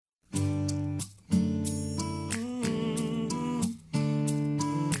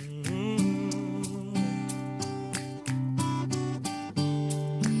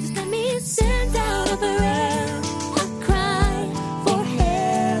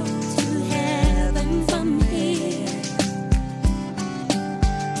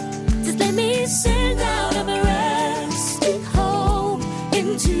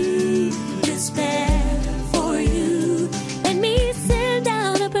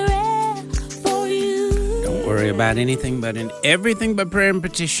worry about anything, but in everything by prayer and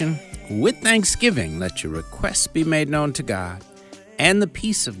petition, with thanksgiving, let your requests be made known to God. And the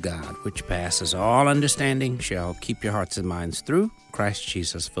peace of God, which passes all understanding, shall keep your hearts and minds through Christ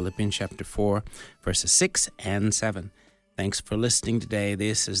Jesus. Philippians chapter 4, verses 6 and 7. Thanks for listening today.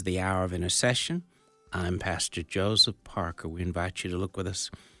 This is the Hour of Intercession. I'm Pastor Joseph Parker. We invite you to look with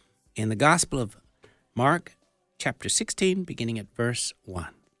us in the Gospel of Mark, chapter 16, beginning at verse 1.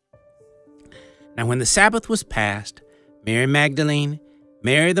 Now when the Sabbath was past, Mary Magdalene,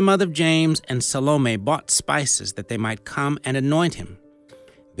 Mary the mother of James, and Salome bought spices that they might come and anoint him.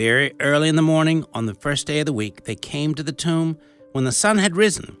 Very early in the morning, on the first day of the week, they came to the tomb when the sun had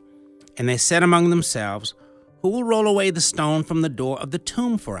risen, and they said among themselves, "Who will roll away the stone from the door of the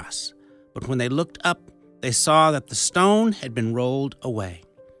tomb for us?" But when they looked up, they saw that the stone had been rolled away,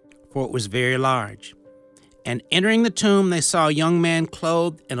 for it was very large. And entering the tomb, they saw a young man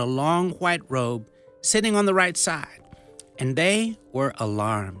clothed in a long white robe, sitting on the right side. And they were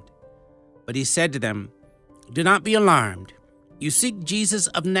alarmed. But he said to them, "Do not be alarmed. You seek Jesus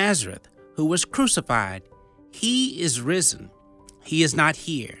of Nazareth, who was crucified. He is risen. He is not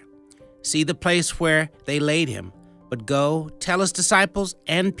here. See the place where they laid him. But go, tell his disciples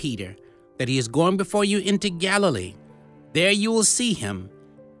and Peter that he is going before you into Galilee. There you will see him,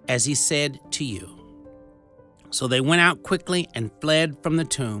 as he said to you." So they went out quickly and fled from the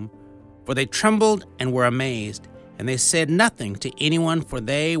tomb, for they trembled and were amazed. And they said nothing to anyone, for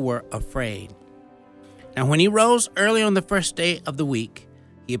they were afraid. Now when he rose early on the first day of the week,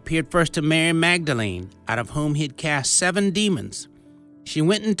 he appeared first to Mary Magdalene, out of whom he had cast 7 demons. She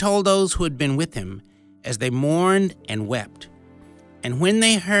went and told those who had been with him, as they mourned and wept. And when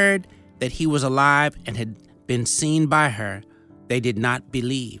they heard that he was alive and had been seen by her, they did not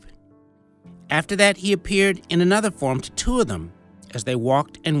believe. After that he appeared in another form to 2 of them, as they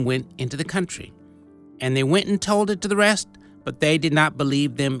walked and went into the country. And they went and told it to the rest, but they did not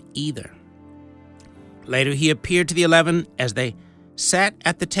believe them either. Later he appeared to the 11 as they sat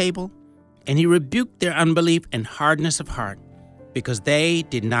at the table, and he rebuked their unbelief and hardness of heart, because they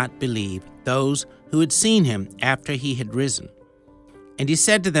did not believe those who had seen him after he had risen. And he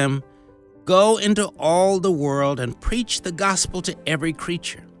said to them, "Go into all the world and preach the gospel to every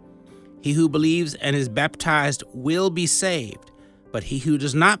creature. He who believes and is baptized will be saved, but he who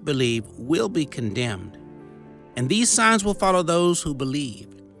does not believe will be condemned. And these signs will follow those who believe.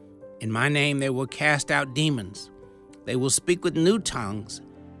 In my name they will cast out demons. They will speak with new tongues.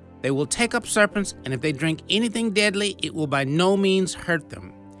 They will take up serpents, and if they drink anything deadly, it will by no means hurt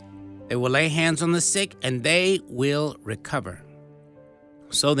them. They will lay hands on the sick, and they will recover."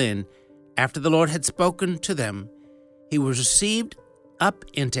 So then, after the Lord had spoken to them, he was received up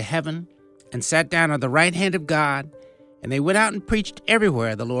into heaven and sat down at the right hand of God. And they went out and preached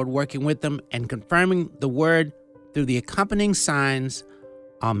everywhere, the Lord working with them and confirming the word through the accompanying signs.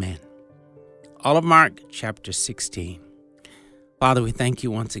 Amen. All of Mark chapter 16. Father, we thank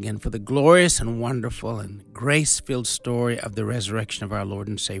you once again for the glorious and wonderful and grace-filled story of the resurrection of our Lord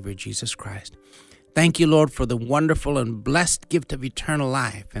and Savior, Jesus Christ. Thank you, Lord, for the wonderful and blessed gift of eternal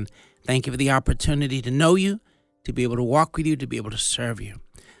life. And thank you for the opportunity to know you, to be able to walk with you, to be able to serve you.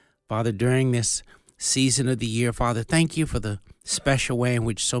 Father, during this season of the year, Father, thank you for the special way in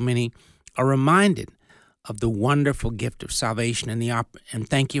which so many are reminded of the wonderful gift of salvation, and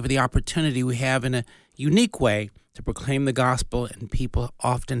thank you for the opportunity we have in a unique way to proclaim the gospel, and people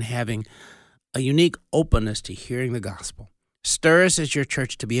often having a unique openness to hearing the gospel. Stir us as your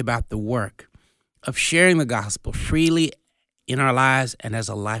church to be about the work of sharing the gospel freely in our lives and as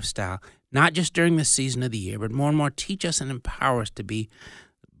a lifestyle, not just during the season of the year, but more and more teach us and empower us to be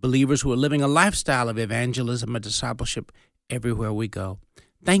believers who are living a lifestyle of evangelism and discipleship everywhere we go.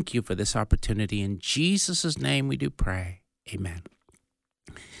 Thank you for this opportunity. In Jesus' name we do pray. Amen.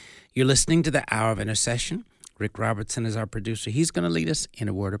 You're listening to the Hour of Intercession. Rick Robertson is our producer. He's going to lead us in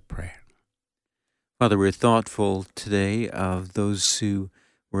a word of prayer. Father, we're thoughtful today of those who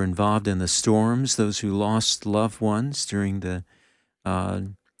were involved in the storms, those who lost loved ones during the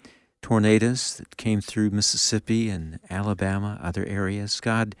tornadoes that came through Mississippi and Alabama, other areas.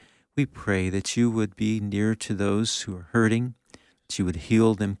 God, we pray that you would be near to those who are hurting, that you would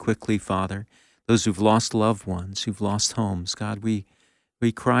heal them quickly, Father. Those who've lost loved ones, who've lost homes, God, we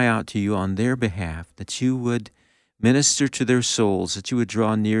cry out to you on their behalf, that you would minister to their souls, that you would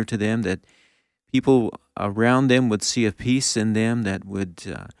draw near to them, that people around them would see a peace in them that would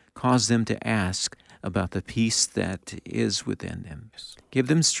cause them to ask about the peace that is within them. Give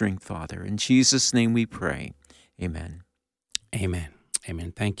them strength, Father. In Jesus' name we pray. Amen. Amen.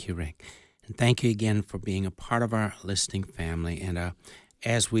 Amen. Thank you, Rick. And thank you again for being a part of our listening family. And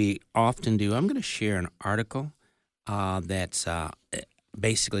as we often do, I'm going to share an article that's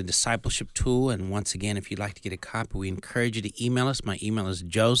basically a discipleship tool. And once again, if you'd like to get a copy, we encourage you to email us. My email is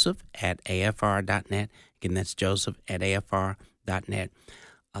joseph@afr.net. Again, that's joseph@afr.net.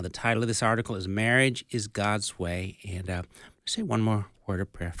 The title of this article is Marriage is God's Way. And say one more word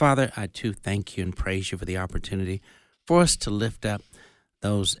of prayer. Father, I too thank you and praise you for the opportunity for us to lift up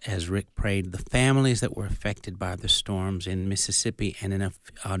those, as Rick prayed, the families that were affected by the storms in Mississippi and in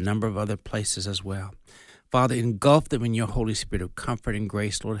a number of other places as well. Father, engulf them in your Holy Spirit of comfort and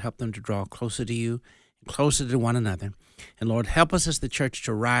grace. Lord, help them to draw closer to you and closer to one another. And Lord, help us as the church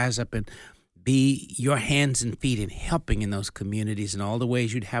to rise up and be your hands and feet in helping in those communities in all the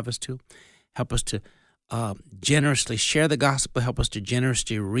ways you'd have us to. Help us to generously share the gospel. Help us to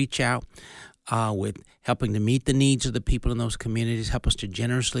generously reach out with helping to meet the needs of the people in those communities. Help us to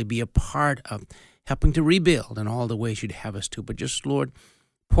generously be a part of helping to rebuild in all the ways you'd have us to. But just, Lord,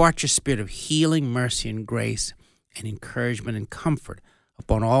 pour out your spirit of healing, mercy, and grace, and encouragement and comfort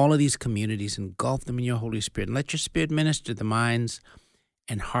upon all of these communities. Engulf them in your Holy Spirit. And let your Spirit minister the minds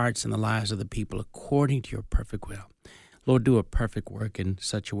and hearts and the lives of the people according to your perfect will. Lord, do a perfect work in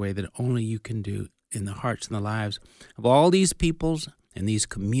such a way that only you can do in the hearts and the lives of all these peoples and these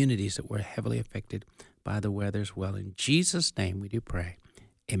communities that were heavily affected by the weather as well. In Jesus' name we do pray.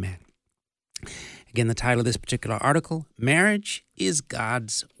 Amen. Again, the title of this particular article, Marriage is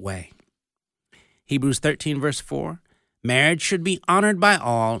God's Way. Hebrews 13, verse 4, marriage should be honored by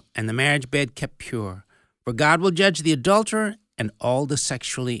all, and the marriage bed kept pure, for God will judge the adulterer and all the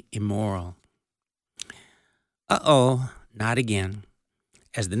sexually immoral. Not again.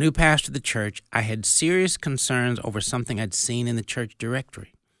 As the new pastor of the church, I had serious concerns over something I'd seen in the church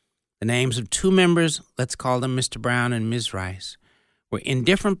directory. The names of two members, let's call them Mr. Brown and Ms. Rice, were in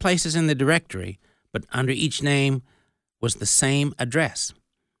different places in the directory, but under each name was the same address.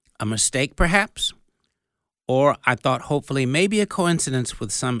 A mistake, perhaps? Or I thought hopefully maybe a coincidence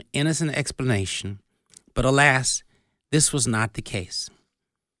with some innocent explanation. But alas, this was not the case.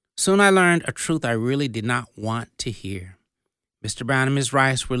 Soon I learned a truth I really did not want to hear. Mr. Brown and Ms.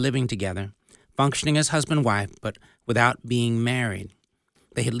 Rice were living together, functioning as husband and wife, but without being married.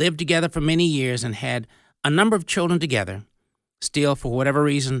 They had lived together for many years and had a number of children together. Still, for whatever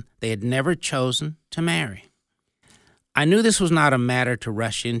reason, they had never chosen to marry. I knew this was not a matter to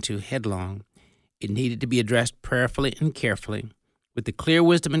rush into headlong. It needed to be addressed prayerfully and carefully, with the clear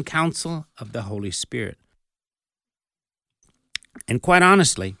wisdom and counsel of the Holy Spirit. And quite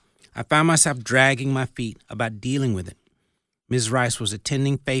honestly, I found myself dragging my feet about dealing with it. Ms. Rice was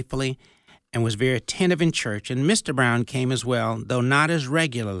attending faithfully and was very attentive in church, and Mr. Brown came as well, though not as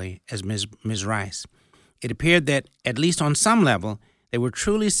regularly as Ms. Rice. It appeared that, at least on some level, they were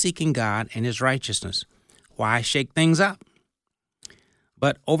truly seeking God and His righteousness. Why shake things up?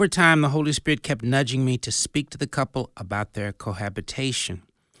 But over time, the Holy Spirit kept nudging me to speak to the couple about their cohabitation.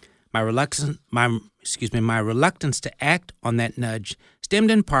 My reluctance to act on that nudge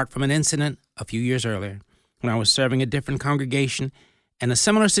stemmed in part from an incident a few years earlier when I was serving a different congregation and a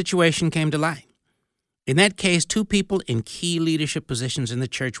similar situation came to light. In that case, two people in key leadership positions in the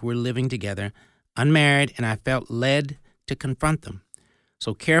church were living together, unmarried, and I felt led to confront them.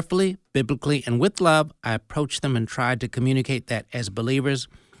 So carefully, biblically, and with love, I approached them and tried to communicate that as believers,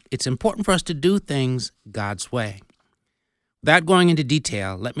 it's important for us to do things God's way. Without going into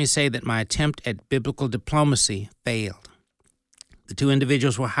detail, let me say that my attempt at biblical diplomacy failed. The two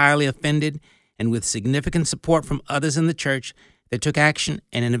individuals were highly offended, and with significant support from others in the church, they took action,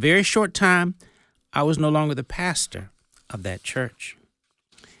 and in a very short time, I was no longer the pastor of that church.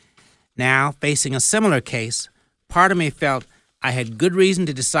 Now, facing a similar case, part of me felt I had good reason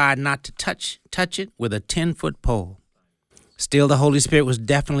to decide not to touch it with a 10-foot pole. Still, the Holy Spirit was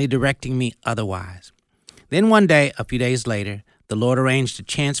definitely directing me otherwise. Then one day, a few days later, the Lord arranged a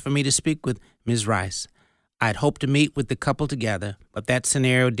chance for me to speak with Ms. Rice. I had hoped to meet with the couple together, but that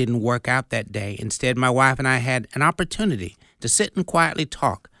scenario didn't work out that day. Instead, my wife and I had an opportunity to sit and quietly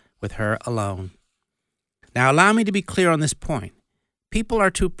talk with her alone. Now, allow me to be clear on this point. People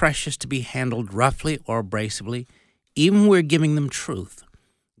are too precious to be handled roughly or abrasively, even when we're giving them truth.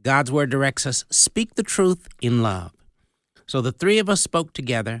 God's word directs us, speak the truth in love. So the three of us spoke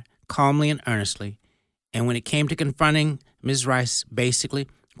together, calmly and earnestly, and when it came to confronting Ms. Rice, basically,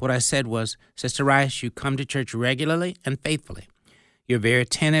 what I said was, Sister Rice, you come to church regularly and faithfully. You're very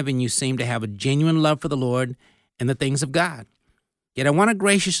attentive and you seem to have a genuine love for the Lord and the things of God. Yet I want to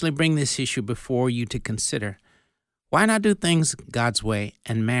graciously bring this issue before you to consider. Why not do things God's way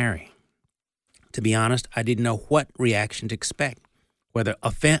and marry? To be honest, I didn't know what reaction to expect, whether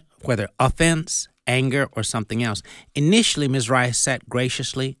offense, anger, or something else. Initially, Ms. Rice sat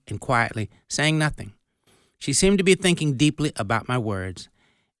graciously and quietly, saying nothing. She seemed to be thinking deeply about my words,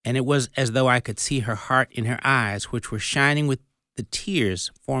 and it was as though I could see her heart in her eyes, which were shining with the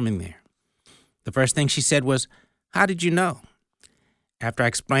tears forming there. The first thing she said was, "How did you know?" After I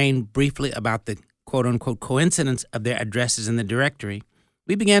explained briefly about the quote-unquote coincidence of their addresses in the directory,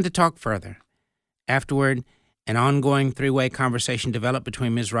 we began to talk further. Afterward, an ongoing three-way conversation developed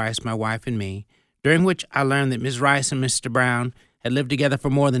between Ms. Rice, my wife, and me, during which I learned that Ms. Rice and Mr. Brown had lived together for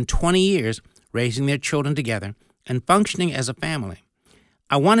more than 20 years, raising their children together and functioning as a family.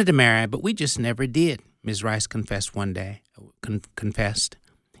 "I wanted to marry, but we just never did," Ms. Rice confessed one day, confessed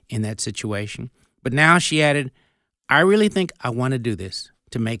in that situation. But now, she added, "I really think I want to do this,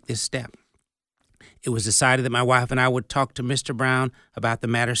 to make this step." It was decided that my wife and I would talk to Mr. Brown about the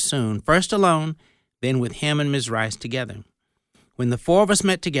matter soon, first alone, then with him and Ms. Rice together. When the four of us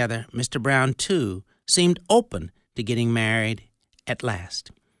met together, Mr. Brown, too, seemed open to getting married at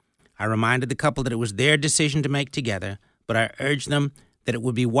last. I reminded the couple that it was their decision to make together, but I urged them that it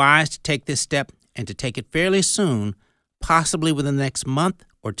would be wise to take this step and to take it fairly soon, possibly within the next month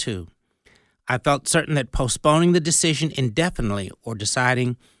or two. I felt certain that postponing the decision indefinitely or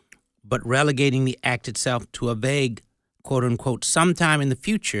deciding but relegating the act itself to a vague, quote-unquote, sometime in the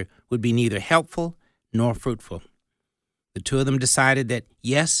future would be neither helpful nor fruitful. The two of them decided that,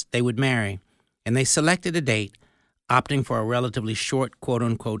 yes, they would marry, and they selected a date, opting for a relatively short,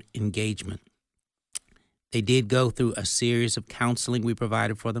 quote-unquote, engagement. They did go through a series of counseling we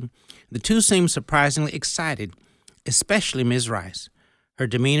provided for them. The two seemed surprisingly excited, especially Ms. Rice. Her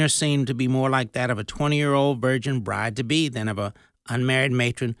demeanor seemed to be more like that of a 20-year-old virgin bride-to-be than of an unmarried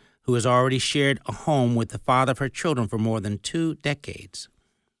matron who has already shared a home with the father of her children for more than 2 decades.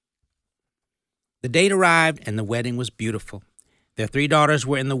 The date arrived, and the wedding was beautiful. Their 3 daughters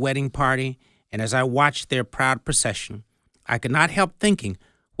were in the wedding party, and as I watched their proud procession, I could not help thinking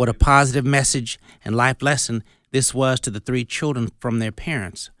what a positive message and life lesson this was to the 3 children from their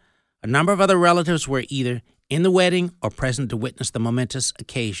parents. A number of other relatives were either in the wedding or present to witness the momentous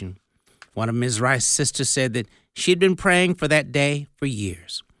occasion. One of Ms. Rice's sisters said that she had been praying for that day for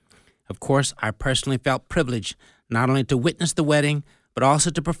years. Of course, I personally felt privileged not only to witness the wedding, but also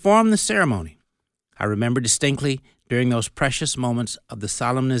to perform the ceremony. I remember distinctly during those precious moments of the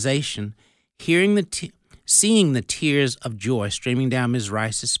solemnization, seeing the tears of joy streaming down Ms.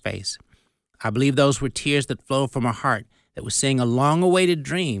 Rice's face. I believe those were tears that flowed from a heart that was seeing a long-awaited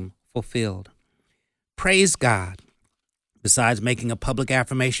dream fulfilled. Praise God. Besides making a public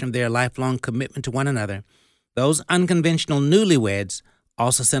affirmation of their lifelong commitment to one another, those unconventional newlyweds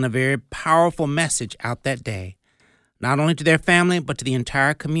also sent a very powerful message out that day, not only to their family, but to the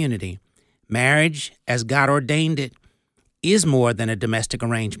entire community. Marriage, as God ordained it, is more than a domestic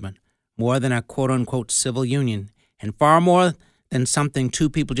arrangement, more than a quote-unquote civil union, and far more than something 2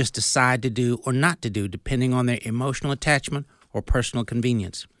 people just decide to do or not to do, depending on their emotional attachment or personal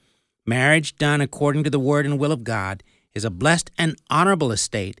convenience. Marriage done according to the word and will of God is a blessed and honorable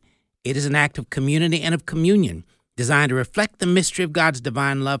estate. It is an act of community and of communion, designed to reflect the mystery of God's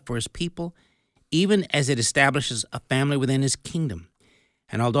divine love for his people, even as it establishes a family within his kingdom.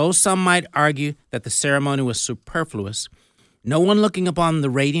 And although some might argue that the ceremony was superfluous, no one looking upon the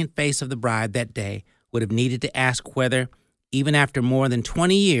radiant face of the bride that day would have needed to ask whether, even after more than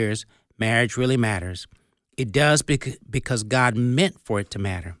 20 years, marriage really matters. It does because God meant for it to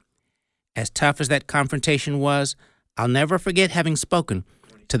matter. As tough as that confrontation was, I'll never forget having spoken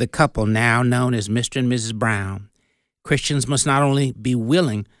to the couple now known as Mr. and Mrs. Brown. Christians must not only be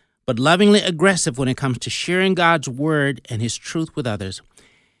willing, but lovingly aggressive when it comes to sharing God's word and his truth with others.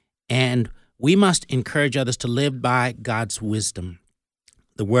 And we must encourage others to live by God's wisdom.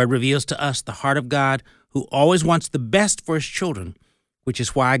 The word reveals to us the heart of God, who always wants the best for his children, which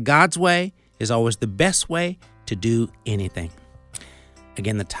is why God's way is always the best way to do anything.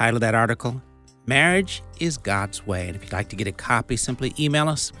 Again, the title of that article, Marriage is God's Way. And if you'd like to get a copy, simply email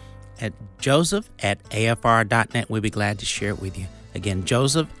us at joseph@afr.net. We'll be glad to share it with you. Again,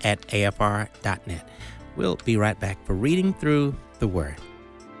 joseph@afr.net. We'll be right back for reading through the Word.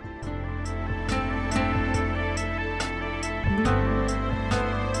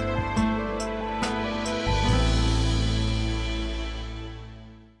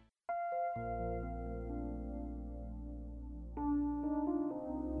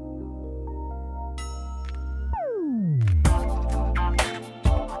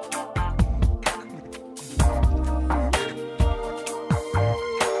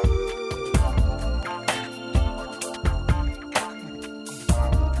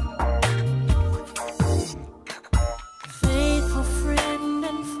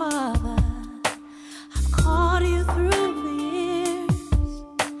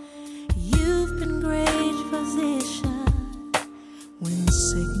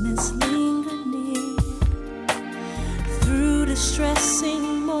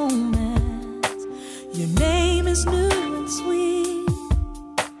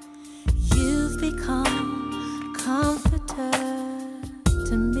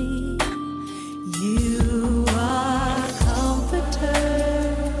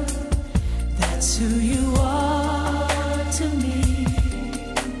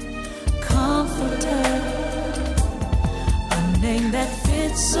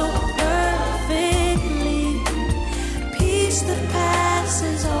 fits so perfectly, peace that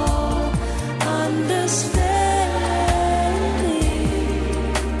passes all understanding.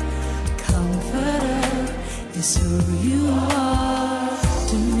 Comforter is who you are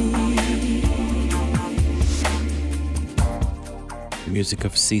to me. Music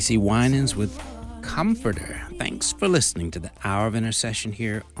of CeCe Winans with Comforter. Thanks for listening to the Hour of Intercession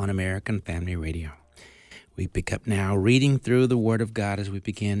here on American Family Radio. We pick up now reading through the Word of God as we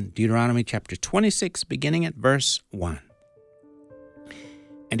begin Deuteronomy chapter 26, beginning at verse 1.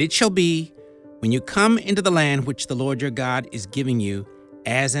 And it shall be, when you come into the land which the Lord your God is giving you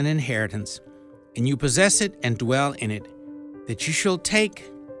as an inheritance, and you possess it and dwell in it, that you shall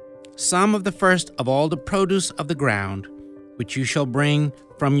take some of the first of all the produce of the ground, which you shall bring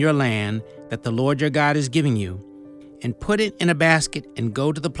from your land that the Lord your God is giving you, and put it in a basket and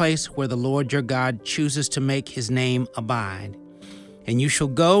go to the place where the Lord your God chooses to make his name abide. And you shall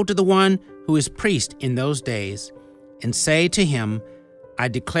go to the one who is priest in those days, and say to him, I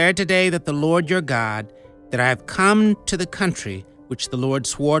declare today that the Lord your God, that I have come to the country which the Lord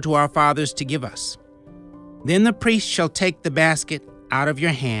swore to our fathers to give us. Then the priest shall take the basket out of your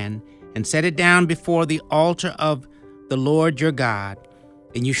hand and set it down before the altar of the Lord your God,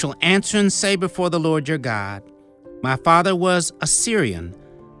 and you shall answer and say before the Lord your God, my father was a Syrian,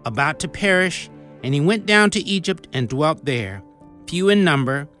 about to perish, and he went down to Egypt and dwelt there, few in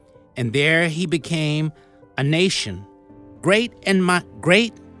number, and there he became a nation, great,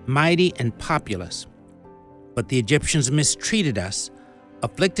 mighty, and populous. But the Egyptians mistreated us,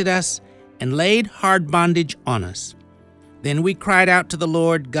 afflicted us, and laid hard bondage on us. Then we cried out to the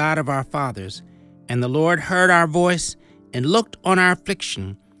Lord God of our fathers, and the Lord heard our voice and looked on our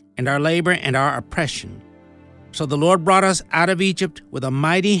affliction and our labor and our oppression. So the Lord brought us out of Egypt with a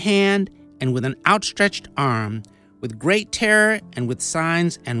mighty hand and with an outstretched arm, with great terror and with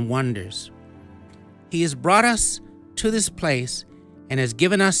signs and wonders. He has brought us to this place and has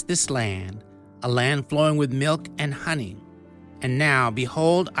given us this land, a land flowing with milk and honey. And now,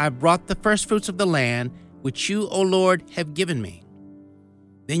 behold, I have brought the firstfruits of the land, which you, O Lord, have given me.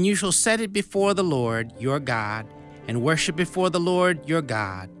 Then you shall set it before the Lord your God, and worship before the Lord your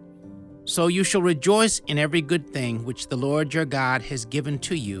God. So you shall rejoice in every good thing which the Lord your God has given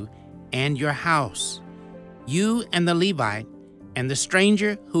to you and your house, you and the Levite, and the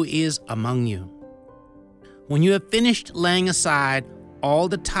stranger who is among you. When you have finished laying aside all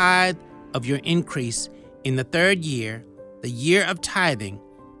the tithe of your increase in the 3rd year, the year of tithing,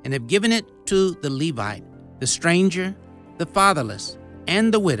 and have given it to the Levite, the stranger, the fatherless,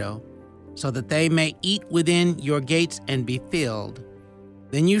 and the widow, so that they may eat within your gates and be filled,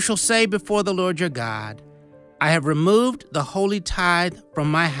 then you shall say before the Lord your God, I have removed the holy tithe from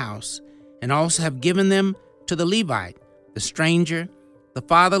my house, and also have given them to the Levite, the stranger, the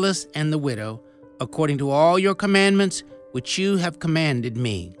fatherless, and the widow, according to all your commandments which you have commanded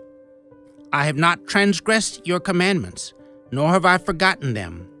me. I have not transgressed your commandments, nor have I forgotten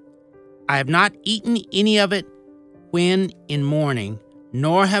them. I have not eaten any of it when in mourning,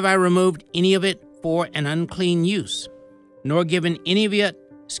 nor have I removed any of it for an unclean use, nor given any of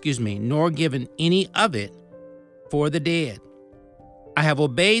it for the dead. I have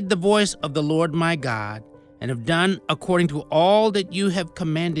obeyed the voice of the Lord my God, and have done according to all that you have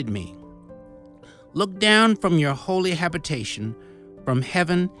commanded me. Look down from your holy habitation, from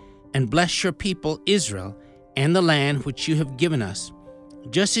heaven, and bless your people Israel and the land which you have given us,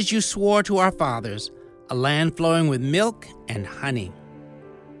 just as you swore to our fathers, a land flowing with milk and honey.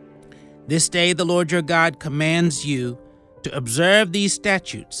 This day the Lord your God commands you to observe these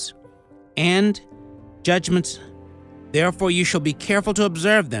statutes and judgments. Therefore you shall be careful to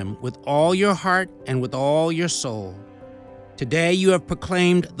observe them with all your heart and with all your soul. Today you have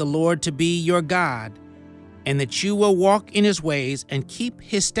proclaimed the Lord to be your God, and that you will walk in his ways and keep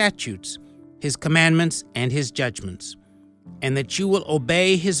his statutes, his commandments, and his judgments, and that you will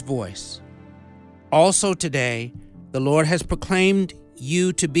obey his voice. Also today the Lord has proclaimed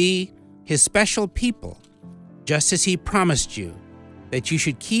you to be his special people, just as he promised you, that you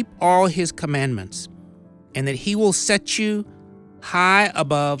should keep all his commandments, and that he will set you high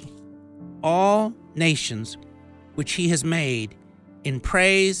above all nations which he has made, in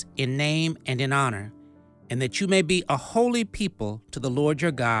praise, in name, and in honor, and that you may be a holy people to the Lord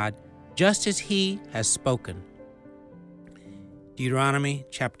your God, just as he has spoken. Deuteronomy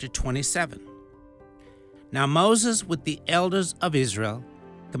chapter 27. Now Moses with the elders of Israel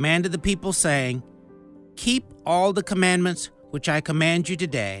commanded the people, saying, Keep all the commandments which I command you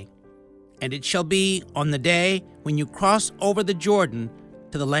today, and it shall be on the day when you cross over the Jordan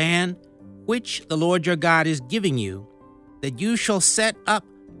to the land which the Lord your God is giving you, that you shall set up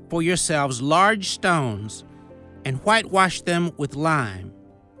for yourselves large stones, and whitewash them with lime.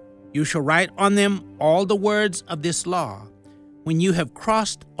 You shall write on them all the words of this law, when you have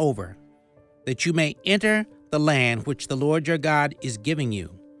crossed over, that you may enter the land which the Lord your God is giving you,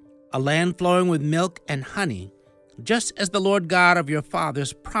 a land flowing with milk and honey, just as the Lord God of your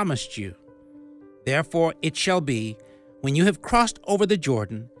fathers promised you. Therefore it shall be, when you have crossed over the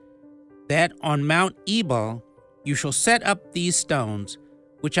Jordan, that on Mount Ebal you shall set up these stones,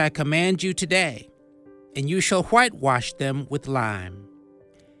 which I command you today, and you shall whitewash them with lime.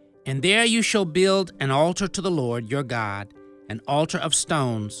 And there you shall build an altar to the Lord your God, an altar of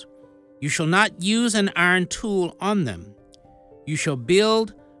stones. You shall not use an iron tool on them. You shall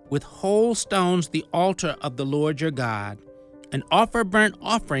build with whole stones the altar of the Lord your God, and offer burnt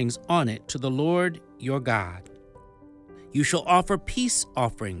offerings on it to the Lord your God. You shall offer peace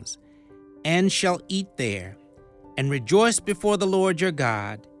offerings, and shall eat there, and rejoice before the Lord your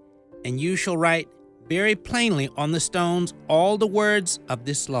God, and you shall write very plainly on the stones all the words of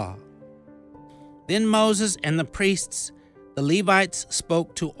this law. Then Moses and the priests, the Levites,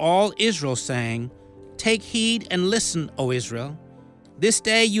 spoke to all Israel, saying, Take heed and listen, O Israel. This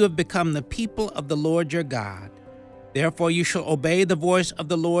day you have become the people of the Lord your God. Therefore you shall obey the voice of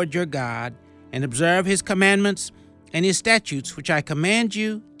the Lord your God, and observe his commandments and his statutes, which I command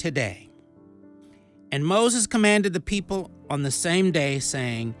you today. And Moses commanded the people on the same day,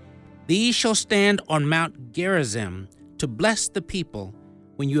 saying, These shall stand on Mount Gerizim to bless the people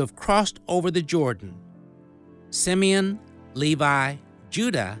when you have crossed over the Jordan: Simeon, Levi,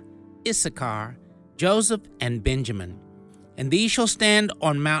 Judah, Issachar, Joseph, and Benjamin. And these shall stand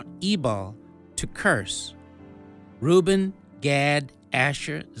on Mount Ebal to curse: Reuben, Gad,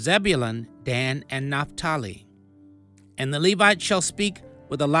 Asher, Zebulun, Dan, and Naphtali. And the Levites shall speak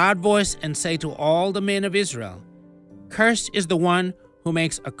with a loud voice and say to all the men of Israel, Cursed is the one who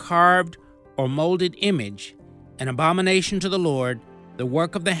makes a carved or molded image, an abomination to the Lord, the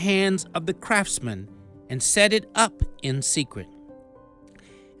work of the hands of the craftsman, and set it up in secret.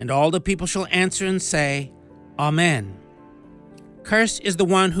 And all the people shall answer and say, Amen. Cursed is the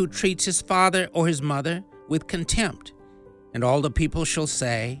one who treats his father or his mother with contempt. And all the people shall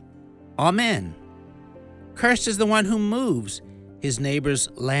say, Amen. Cursed is the one who moves his neighbor's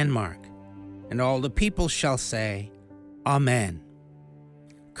landmark. And all the people shall say, Amen.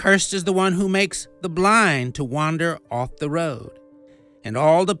 Cursed is the one who makes the blind to wander off the road. And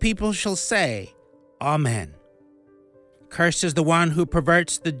all the people shall say, Amen. Cursed is the one who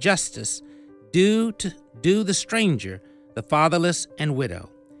perverts the justice due the stranger, the fatherless, and widow.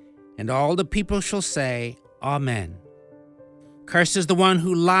 And all the people shall say, Amen. Cursed is the one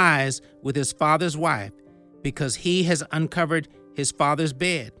who lies with his father's wife, because he has uncovered his father's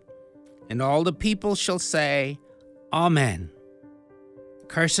bed. And all the people shall say, Amen.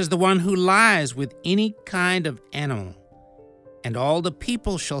 Cursed is the one who lies with any kind of animal. And all the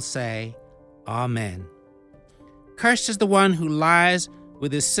people shall say, Amen. Cursed is the one who lies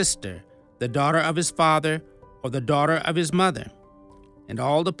with his sister, the daughter of his father, or the daughter of his mother. And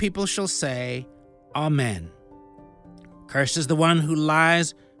all the people shall say, Amen. Cursed is the one who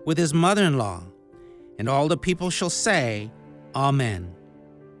lies with his mother-in-law. And all the people shall say, Amen.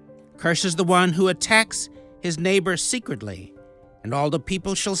 Cursed is the one who attacks his neighbor secretly. And all the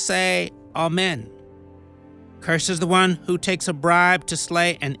people shall say, Amen. Cursed is the one who takes a bribe to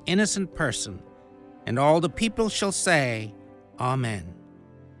slay an innocent person. And all the people shall say, Amen.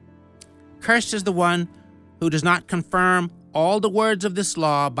 Cursed is the one who does not confirm all the words of this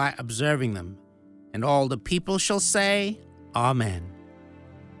law by observing them. And all the people shall say, Amen.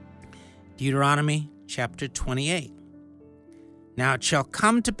 Deuteronomy chapter 28. Now it shall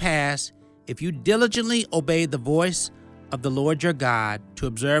come to pass, if you diligently obey the voice of the Lord your God, to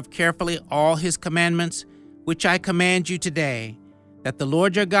observe carefully all his commandments, which I command you today, that the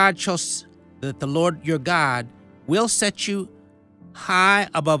Lord your God will set you high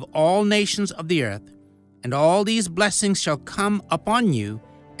above all nations of the earth, and all these blessings shall come upon you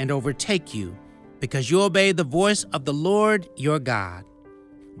and overtake you, because you obey the voice of the Lord your God.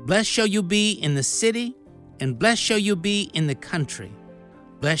 Blessed shall you be in the city, and blessed shall you be in the country.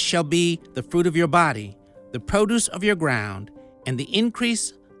 Blessed shall be the fruit of your body, the produce of your ground, and the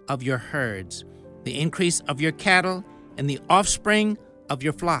increase of your herds, the increase of your cattle, and the offspring of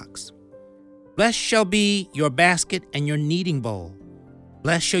your flocks. Blessed shall be your basket and your kneading bowl.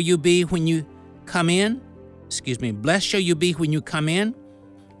 Blessed shall you be when you come in. Blessed shall you be when you come in,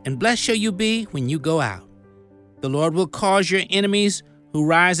 and blessed shall you be when you go out. The Lord will cause your enemies who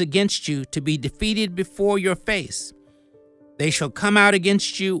rise against you to be defeated before your face. They shall come out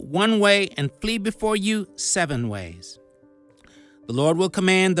against you one way and flee before you 7 ways. The Lord will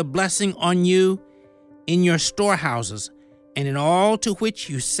command the blessing on you in your storehouses and in all to which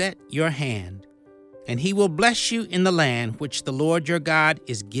you set your hand. And he will bless you in the land which the Lord your God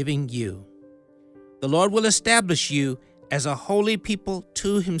is giving you. The Lord will establish you as a holy people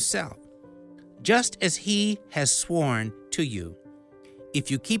to himself, just as he has sworn to you, if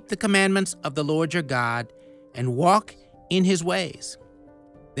you keep the commandments of the Lord your God and walk in his ways.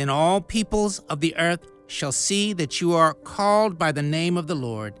 Then all peoples of the earth shall see that you are called by the name of the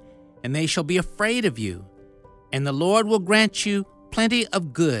Lord, and they shall be afraid of you. And the Lord will grant you plenty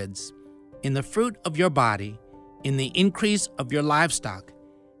of goods in the fruit of your body, in the increase of your livestock,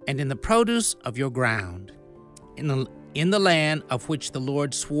 and in the produce of your ground, in the land of which the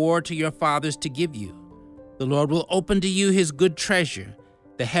Lord swore to your fathers to give you. The Lord will open to you his good treasure,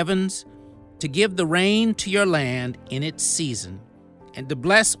 the heavens, to give the rain to your land in its season, and to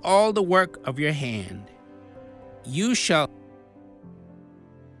bless all the work of your hand. You shall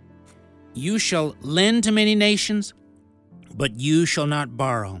lend to many nations, but you shall not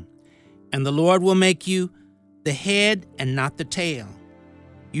borrow. And the Lord will make you the head and not the tail.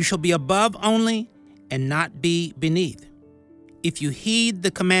 You shall be above only and not be beneath. If you heed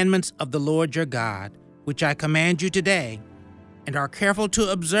the commandments of the Lord your God, which I command you today, and are careful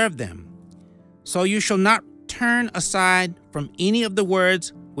to observe them, so you shall not turn aside from any of the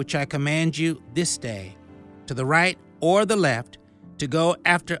words which I command you this day, to the right or the left, to go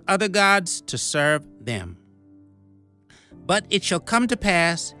after other gods to serve them. But it shall come to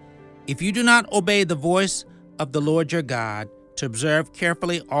pass, if you do not obey the voice of the Lord your God, to observe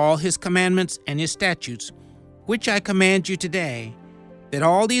carefully all his commandments and his statutes, which I command you today, that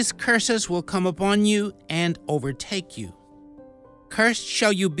all these curses will come upon you and overtake you. Cursed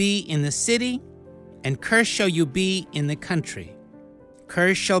shall you be in the city, and cursed shall you be in the country.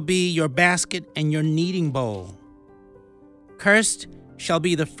 Cursed shall be your basket and your kneading bowl. Cursed shall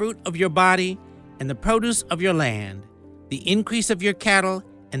be the fruit of your body and the produce of your land, the increase of your cattle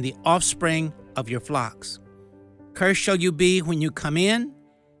and the offspring of your flocks. Cursed shall you be when you come in,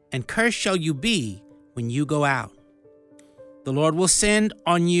 and cursed shall you be when you go out. The Lord will send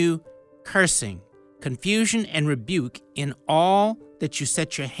on you cursing, confusion, and rebuke in all that you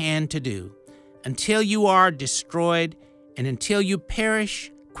set your hand to do, until you are destroyed and until you perish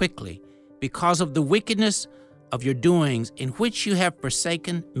quickly because of the wickedness of your doings in which you have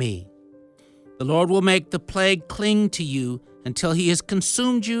forsaken me. The Lord will make the plague cling to you until he has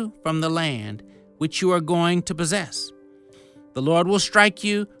consumed you from the land which you are going to possess. The Lord will strike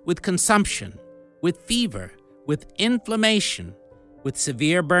you with consumption, with fever, with inflammation, with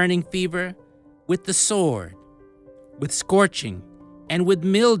severe burning fever, with the sword, with scorching, and with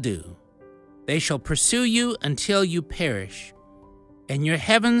mildew. They shall pursue you until you perish. And your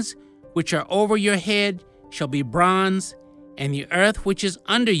heavens, which are over your head, shall be bronze, and the earth which is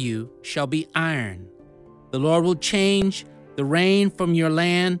under you shall be iron. The Lord will change the rain from your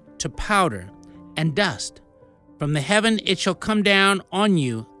land to powder and dust. From the heaven it shall come down on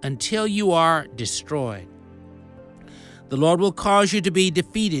you until you are destroyed. The Lord will cause you to be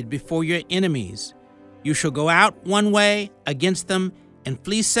defeated before your enemies. You shall go out one way against them and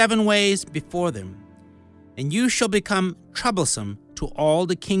flee 7 ways before them. And you shall become troublesome to all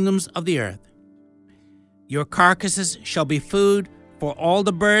the kingdoms of the earth. Your carcasses shall be food for all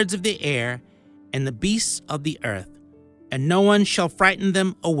the birds of the air and the beasts of the earth, and no one shall frighten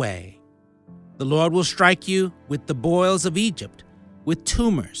them away. The Lord will strike you with the boils of Egypt, with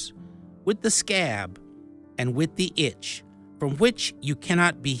tumors, with the scab, and with the itch, from which you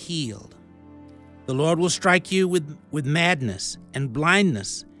cannot be healed. The Lord will strike you with madness and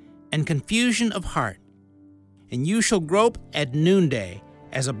blindness and confusion of heart. And you shall grope at noonday,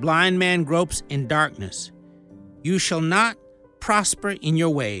 as a blind man gropes in darkness. You shall not prosper in your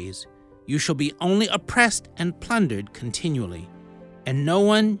ways. You shall be only oppressed and plundered continually, and no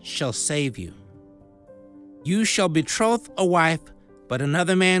one shall save you. You shall betroth a wife, but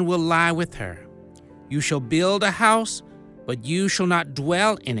another man will lie with her. You shall build a house, but you shall not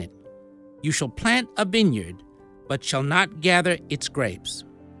dwell in it. You shall plant a vineyard, but shall not gather its grapes.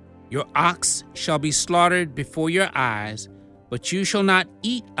 Your ox shall be slaughtered before your eyes, but you shall not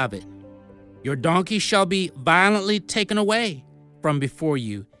eat of it. Your donkey shall be violently taken away from before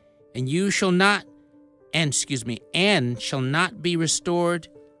you, and you shall not, and shall not be restored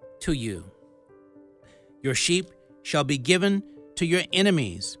to you. Your sheep shall be given to your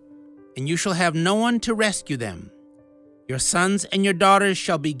enemies, and you shall have no one to rescue them. Your sons and your daughters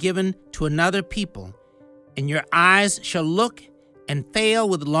shall be given to another people, and your eyes shall look and fail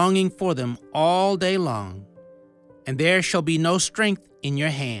with longing for them all day long, and there shall be no strength in your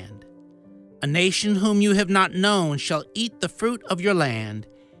hand. A nation whom you have not known shall eat the fruit of your land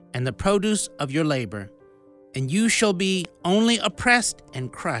and the produce of your labor, and you shall be only oppressed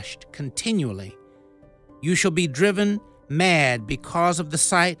and crushed continually. You shall be driven mad because of the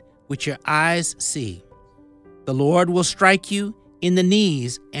sight which your eyes see. The Lord will strike you in the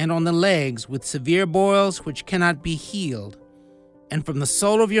knees and on the legs with severe boils which cannot be healed, and from the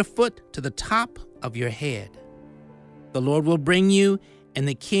sole of your foot to the top of your head. The Lord will bring you and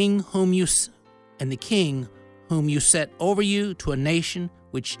the king whom you set over you to a nation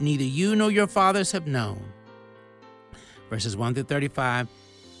which neither you nor your fathers have known. Verses 1 through 35,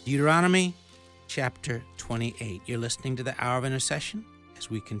 Deuteronomy chapter 28. You're listening to the Hour of Intercession as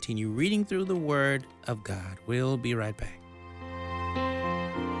we continue reading through the Word of God. We'll be right back.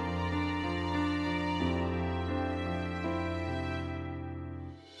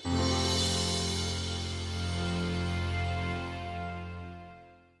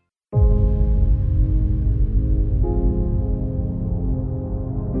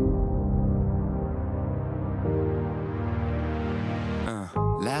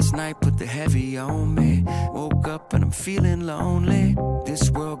 Last night put the heavy on me. Woke up and I'm feeling lonely.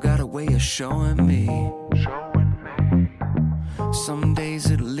 This world got a way of showing me. Some days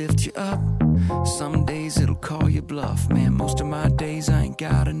it'll lift you up, some days it'll call you bluff. Man, most of my days I ain't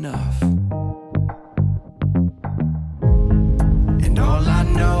got enough. And all I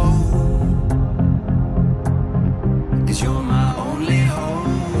know is you're my only hope.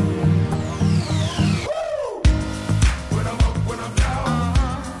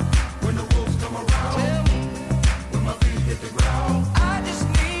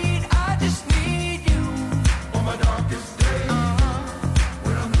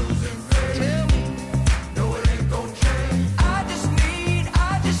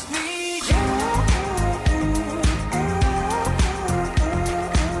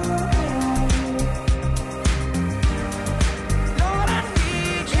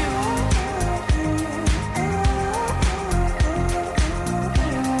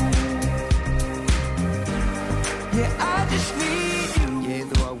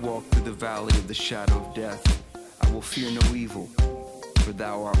 Valley of the shadow of death, I will fear no evil, for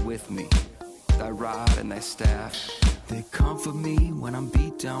thou art with me. Thy rod and thy staff, they comfort me when I'm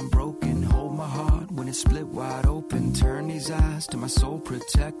beat down, broken. Hold my heart when it's split wide open. Turn these eyes to my soul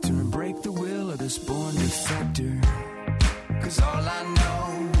protector and break the will of this born defector. 'Cause all I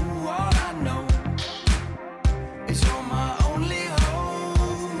know is you're my only hope.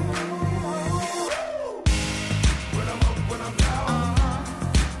 When I'm up, when I'm down,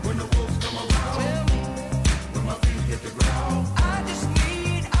 when the wolves come around, when my feet hit the ground, I just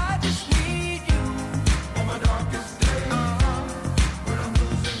need you on my darkest day. When I'm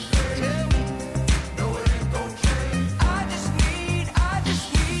losing faith, no, it ain't gon' change. I just need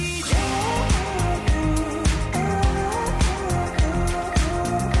you.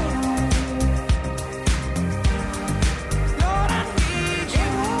 Lord, I need you.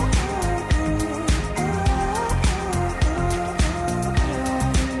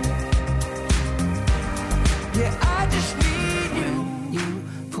 Yeah, I just need you. When you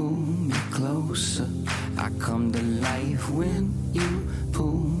pull me closer, I come to life. When you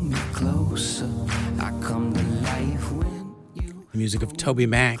pull me closer, I come to life. When you The music of Toby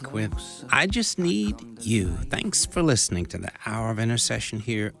Mac with I Just Need You. Thanks for listening to the Hour of Intercession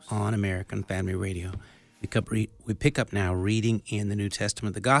here on American Family Radio. We pick up now reading in the New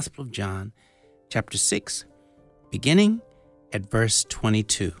Testament, the Gospel of John, chapter 6, beginning at verse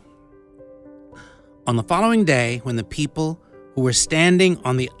 22. On the following day, when the people who were standing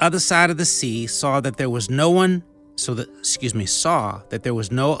on the other side of the sea saw that there was no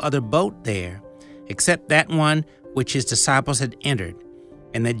other boat there except that one which his disciples had entered,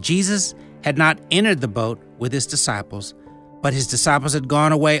 and that Jesus had not entered the boat with his disciples, but his disciples had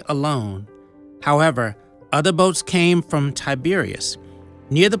gone away alone. However, other boats came from Tiberias,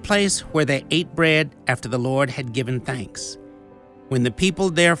 near the place where they ate bread after the Lord had given thanks. When the people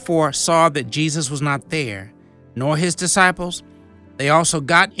therefore saw that Jesus was not there, nor his disciples, they also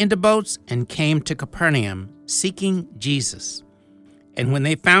got into boats and came to Capernaum, seeking Jesus. And when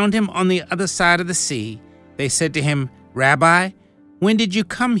they found him on the other side of the sea, they said to him, Rabbi, when did you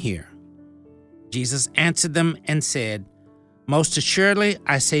come here? Jesus answered them and said, Most assuredly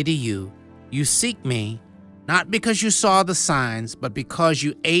I say to you, you seek me, not because you saw the signs, but because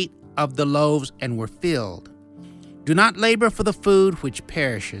you ate of the loaves and were filled. Do not labor for the food which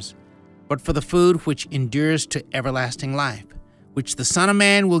perishes, but for the food which endures to everlasting life, which the Son of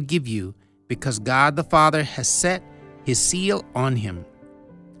Man will give you, because God the Father has set his seal on him.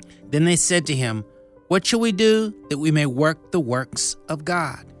 Then they said to him, What shall we do that we may work the works of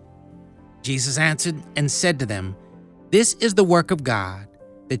God? Jesus answered and said to them, "This is the work of God,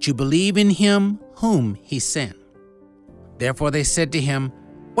 that you believe in him whom he sent." Therefore they said to him,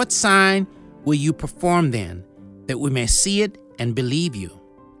 "What sign will you perform then, that we may see it and believe you?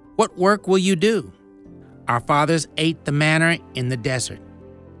 What work will you do? Our fathers ate the manna in the desert.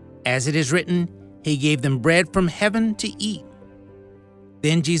 As it is written, he gave them bread from heaven to eat."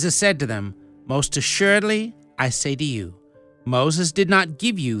 Then Jesus said to them, "Most assuredly, I say to you, Moses did not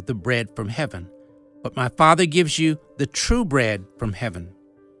give you the bread from heaven, but my Father gives you the true bread from heaven.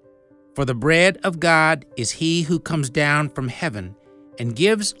 For the bread of God is he who comes down from heaven and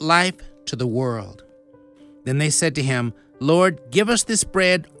gives life to the world." Then they said to him, "Lord, give us this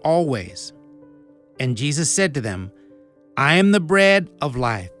bread always." And Jesus said to them, "I am the bread of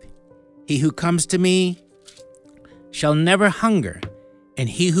life. He who comes to me shall never hunger, and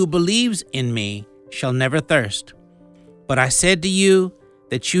he who believes in me shall never thirst. But I said to you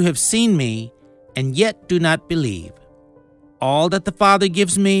that you have seen me, and yet do not believe. All that the Father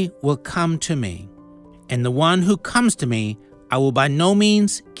gives me will come to me, and the one who comes to me I will by no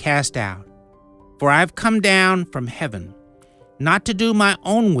means cast out. For I have come down from heaven, not to do my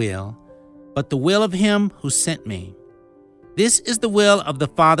own will, but the will of him who sent me. This is the will of the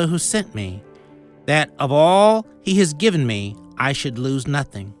Father who sent me, that of all he has given me I should lose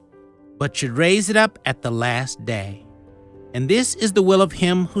nothing, but should raise it up at the last day. And this is the will of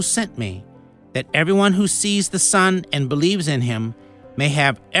him who sent me, that everyone who sees the Son and believes in him may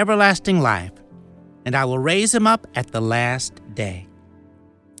have everlasting life, and I will raise him up at the last day."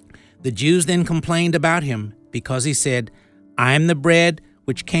 The Jews then complained about him, because he said, "I am the bread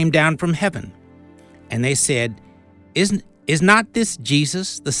which came down from heaven." And they said, Is not this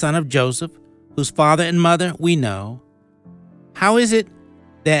Jesus, the son of Joseph, whose father and mother we know? How is it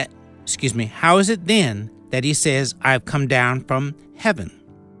then that he says, "I have come down from heaven"?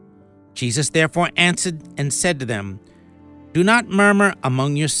 Jesus therefore answered and said to them, "Do not murmur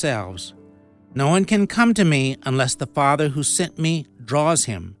among yourselves. No one can come to me unless the Father who sent me draws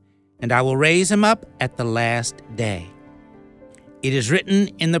him, and I will raise him up at the last day. It is written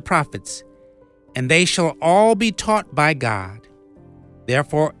in the prophets, and they shall all be taught by God.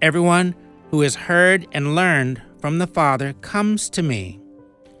 Therefore everyone who has heard and learned from the Father comes to me.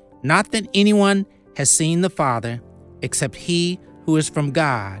 Not that anyone has seen the Father, except he who is from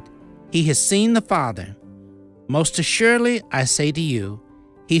God. He has seen the Father. Most assuredly, I say to you,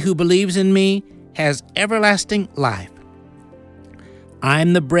 he who believes in me has everlasting life. I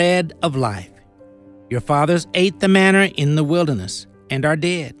am the bread of life. Your fathers ate the manna in the wilderness and are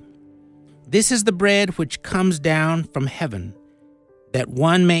dead. This is the bread which comes down from heaven, that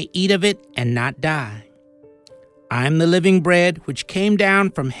one may eat of it and not die. I am the living bread which came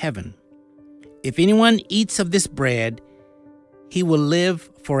down from heaven. If anyone eats of this bread, he will live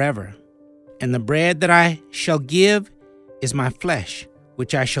forever. And the bread that I shall give is my flesh,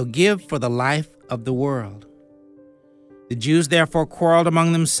 which I shall give for the life of the world." The Jews therefore quarreled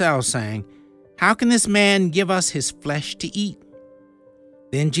among themselves, saying, "How can this man give us his flesh to eat?"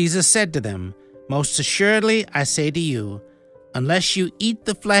 Then Jesus said to them, "Most assuredly I say to you, unless you eat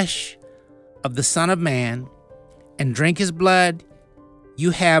the flesh of the Son of Man and drink his blood, you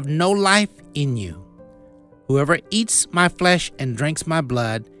have no life in you. Whoever eats my flesh and drinks my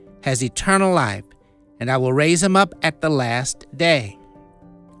blood has eternal life, and I will raise him up at the last day.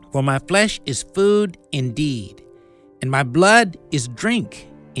 For my flesh is food indeed, and my blood is drink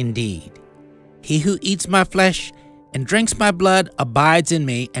indeed. He who eats my flesh and drinks my blood abides in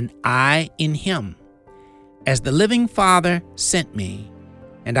me, and I in him. As the living Father sent me,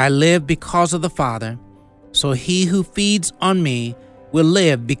 and I live because of the Father, so he who feeds on me will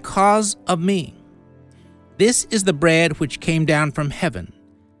live because of me. This is the bread which came down from heaven,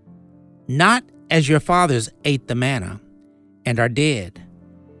 not as your fathers ate the manna and are dead.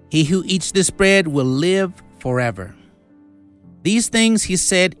 He who eats this bread will live forever." These things he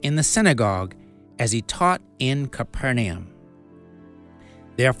said in the synagogue as he taught in Capernaum.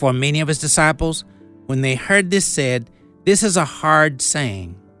 Therefore many of his disciples, when they heard this, said, "This is a hard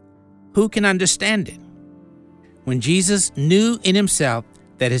saying. Who can understand it?" When Jesus knew in himself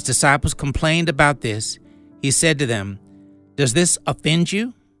that his disciples complained about this, he said to them, "Does this offend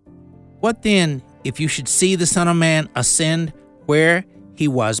you? What then if you should see the Son of Man ascend where he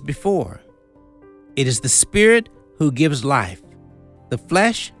was before? It is the Spirit who gives life. The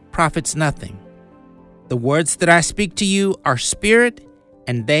flesh profits nothing. The words that I speak to you are spirit,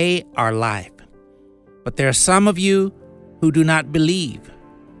 and they are life. But there are some of you who do not believe."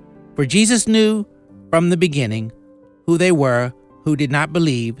 For Jesus knew from the beginning who they were who did not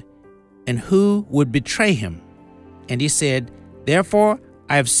believe and who would betray him. And he said, "Therefore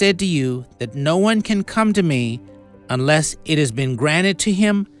I have said to you that no one can come to me unless it has been granted to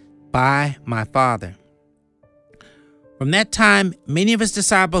him by my Father." From that time, many of his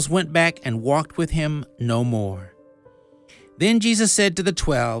disciples went back and walked with him no more. Then Jesus said to the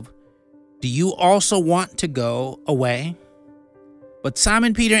 12, "Do you also want to go away?" But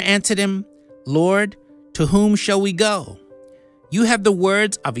Simon Peter answered him, "Lord, to whom shall we go? You have the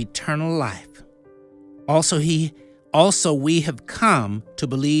words of eternal life. Also we have come to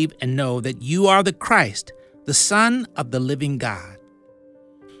believe and know that you are the Christ, the Son of the living God."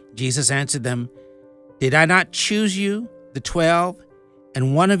 Jesus answered them, "Did I not choose you, the 12,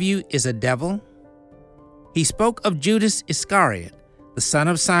 and one of you is a devil?" He spoke of Judas Iscariot, the son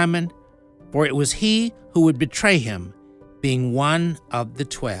of Simon, for it was he who would betray him, being one of the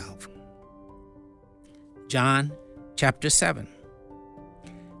 12. John chapter 7.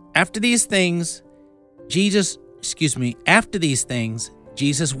 After these things, Jesus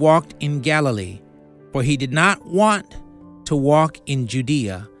walked in Galilee, for he did not want to walk in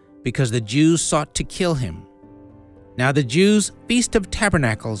Judea, because the Jews sought to kill him. Now the Jews' feast of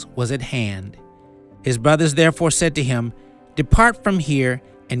tabernacles was at hand. His brothers therefore said to him, "Depart from here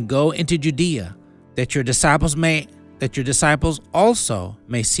and go into Judea, that your disciples also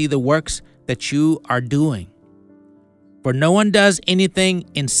may see the works that you are doing. For no one does anything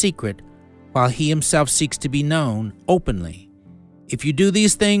in secret while he himself seeks to be known openly. If you do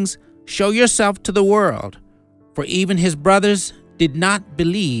these things, show yourself to the world." For even his brothers did not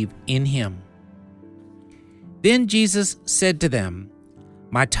believe in him. Then Jesus said to them,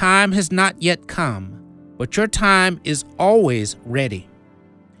 "My time has not yet come, but your time is always ready.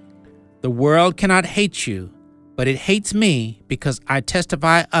 The world cannot hate you, but it hates me because I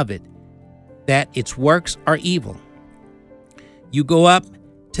testify of it, that its works are evil. You go up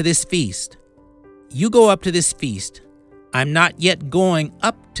to this feast. I'm not yet going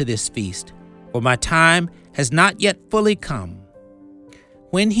up to this feast, for my time has not yet fully come."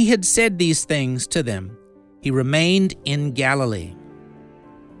 When he had said these things to them, he remained in Galilee.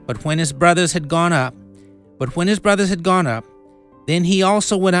 But when his brothers had gone up, then he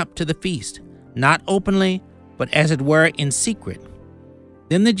also went up to the feast, not openly, but as it were in secret.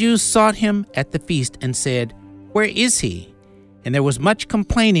 Then the Jews sought him at the feast and said, "Where is he?" And there was much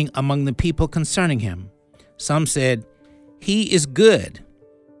complaining among the people concerning him. Some said, "He is good."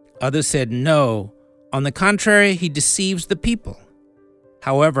 Others said, "No, on the contrary, he deceives the people."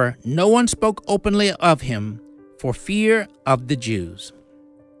 However, no one spoke openly of him for fear of the Jews.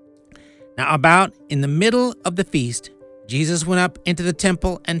 Now about in the middle of the feast, Jesus went up into the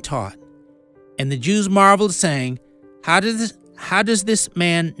temple and taught. And the Jews marveled, saying, How does this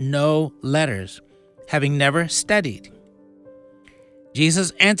man know letters, having never studied?"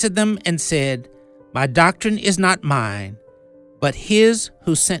 Jesus answered them and said, "My doctrine is not mine, but his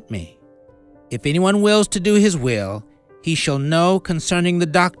who sent me. If anyone wills to do his will, he shall know concerning the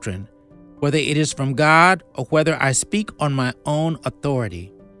doctrine, whether it is from God or whether I speak on my own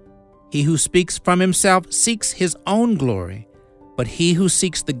authority. He who speaks from himself seeks his own glory, but he who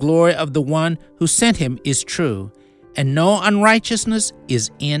seeks the glory of the one who sent him is true, and no unrighteousness is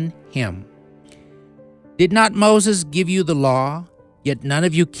in him. Did not Moses give you the law, yet none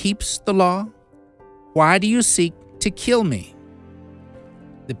of you keeps the law? Why do you seek to kill me?"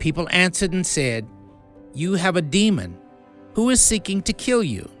 The people answered and said, "You have a demon. Who is seeking to kill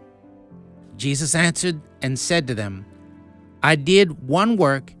you?" Jesus answered and said to them, "I did one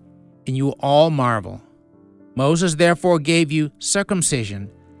work, and you all marvel. Moses therefore gave you circumcision,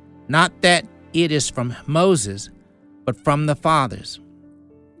 not that it is from Moses, but from the fathers.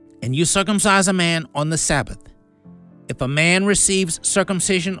 And you circumcise a man on the Sabbath. If a man receives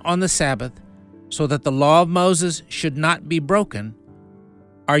circumcision on the Sabbath, so that the law of Moses should not be broken,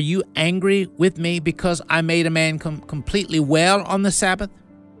 are you angry with me because I made a man completely well on the Sabbath?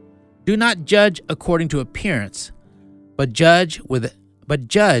 Do not judge according to appearance, but judge with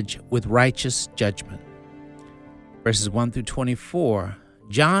righteous judgment." Verses 1 through 24,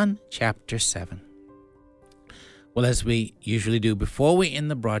 John chapter 7. Well, as we usually do before we end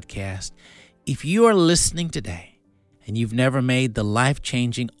the broadcast, if you are listening today and you've never made the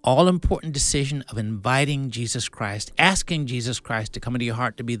life-changing, all-important decision of inviting Jesus Christ, asking Jesus Christ to come into your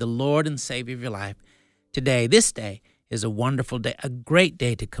heart to be the Lord and Savior of your life, today, this day, is a wonderful day, a great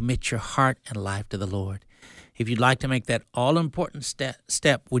day to commit your heart and life to the Lord. If you'd like to make that all-important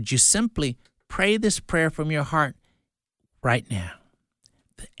step, would you simply pray this prayer from your heart right now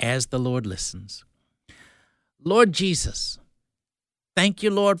as the Lord listens? Lord Jesus, thank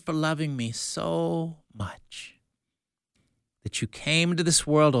you, Lord, for loving me so much that you came into this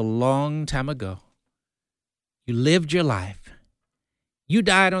world a long time ago. You lived your life. You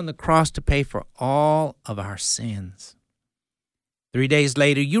died on the cross to pay for all of our sins. 3 days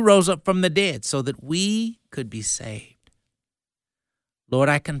later, you rose up from the dead so that we could be saved. Lord,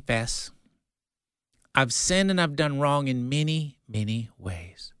 I confess, I've sinned and I've done wrong in many, many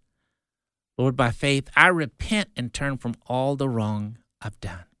ways. Lord, by faith, I repent and turn from all the wrong I've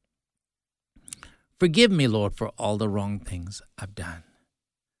done. Forgive me, Lord, for all the wrong things I've done.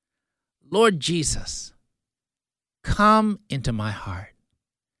 Lord Jesus, come into my heart.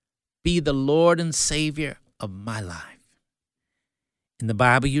 Be the Lord and Savior of my life. In the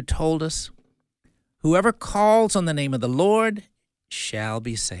Bible, you told us, whoever calls on the name of the Lord shall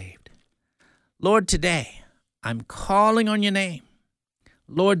be saved. Lord, today, I'm calling on your name.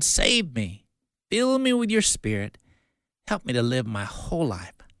 Lord, save me. Fill me with your Spirit. Help me to live my whole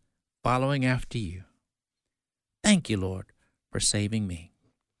life following after you. Thank you, Lord, for saving me.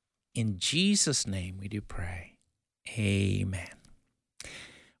 In Jesus' name we do pray. Amen.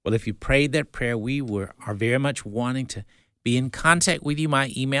 Well, if you prayed that prayer, we are very much wanting to be in contact with you.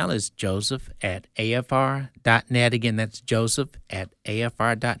 My email is joseph@afr.net. Again, that's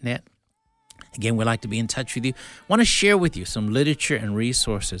joseph@afr.net. Again, we'd like to be in touch with you. I want to share with you some literature and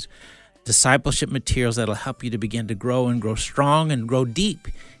resources, discipleship materials that will help you to begin to grow and grow strong and grow deep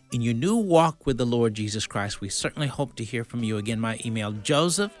in your new walk with the Lord Jesus Christ. We certainly hope to hear from you. Again, my email,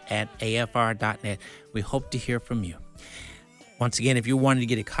 joseph@afr.net. We hope to hear from you. Once again, if you wanted to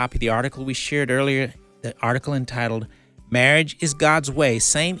get a copy of the article we shared earlier, the article entitled Marriage is God's Way,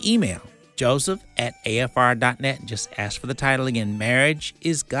 same email, joseph@afr.net. Just ask for the title again, Marriage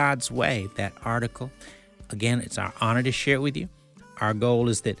is God's Way, that article. Again, it's our honor to share it with you. Our goal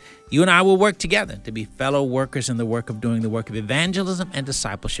is that you and I will work together to be fellow workers in the work of doing the work of evangelism and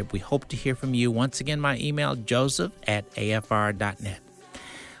discipleship. We hope to hear from you. Once again, my email, joseph@afr.net.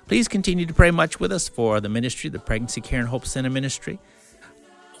 Please continue to pray much with us for the ministry, the Pregnancy Care and Hope Center ministry.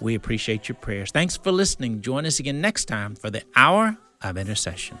 We appreciate your prayers. Thanks for listening. Join us again next time for the Hour of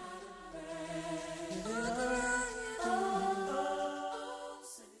Intercession.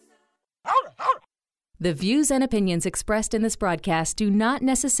 The views and opinions expressed in this broadcast do not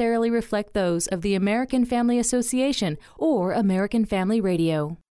necessarily reflect those of the American Family Association or American Family Radio.